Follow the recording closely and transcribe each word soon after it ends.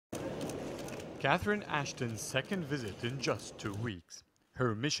Catherine Ashton's second visit in just 2 weeks.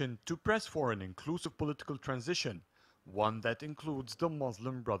 Her mission to press for an inclusive political transition, one that includes the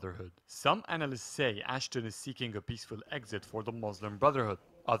Muslim Brotherhood. Some analysts say Ashton is seeking a peaceful exit for the Muslim Brotherhood.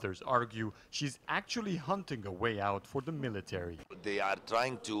 Others argue she's actually hunting a way out for the military. They are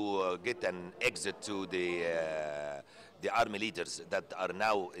trying to get an exit to the army leaders that are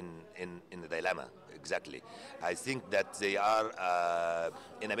now in the dilemma. Exactly. I think that they are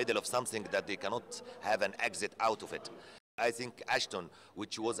in the middle of something that they cannot have an exit out of it. I think Ashton,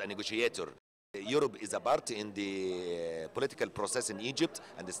 which was a negotiator, Europe is a part in the political process in Egypt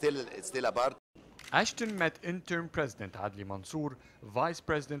and it's still a part. Ashton met interim President Adel Mansour, Vice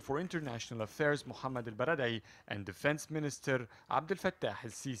President for International Affairs Mohammed and Defense Minister Abdel Fattah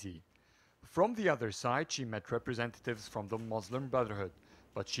al-Sisi. From the other side, she met representatives from the Muslim Brotherhood,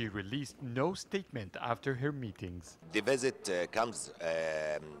 but she released no statement after her meetings. The visit comes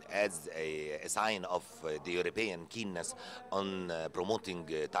as a sign of the European keenness on promoting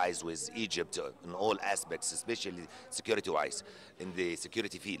ties with Egypt in all aspects, especially security-wise, in the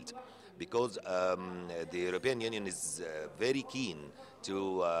security field. Because the European Union is very keen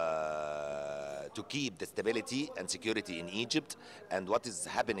to keep the stability and security in Egypt, and what is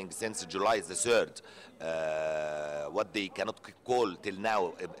happening since July the 3rd, what they cannot call till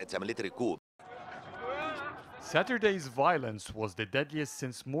now, it's a military coup. Saturday's violence was the deadliest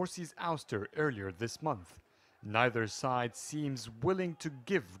since Morsi's ouster earlier this month. Neither side seems willing to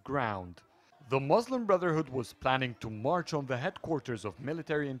give ground. The Muslim Brotherhood was planning to march on the headquarters of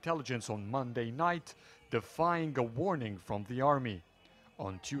military intelligence on Monday night, defying a warning from the army.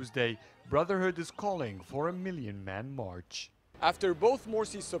 On Tuesday, Brotherhood is calling for a 1 million-man march. After both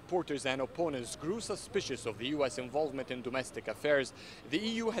Morsi's supporters and opponents grew suspicious of the U.S. involvement in domestic affairs, the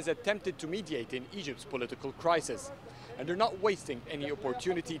EU has attempted to mediate in Egypt's political crisis. And they're not wasting any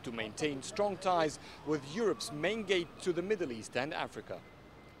opportunity to maintain strong ties with Europe's main gate to the Middle East and Africa.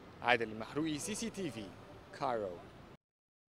 Adel, Mahrouky, CCTV, Cairo.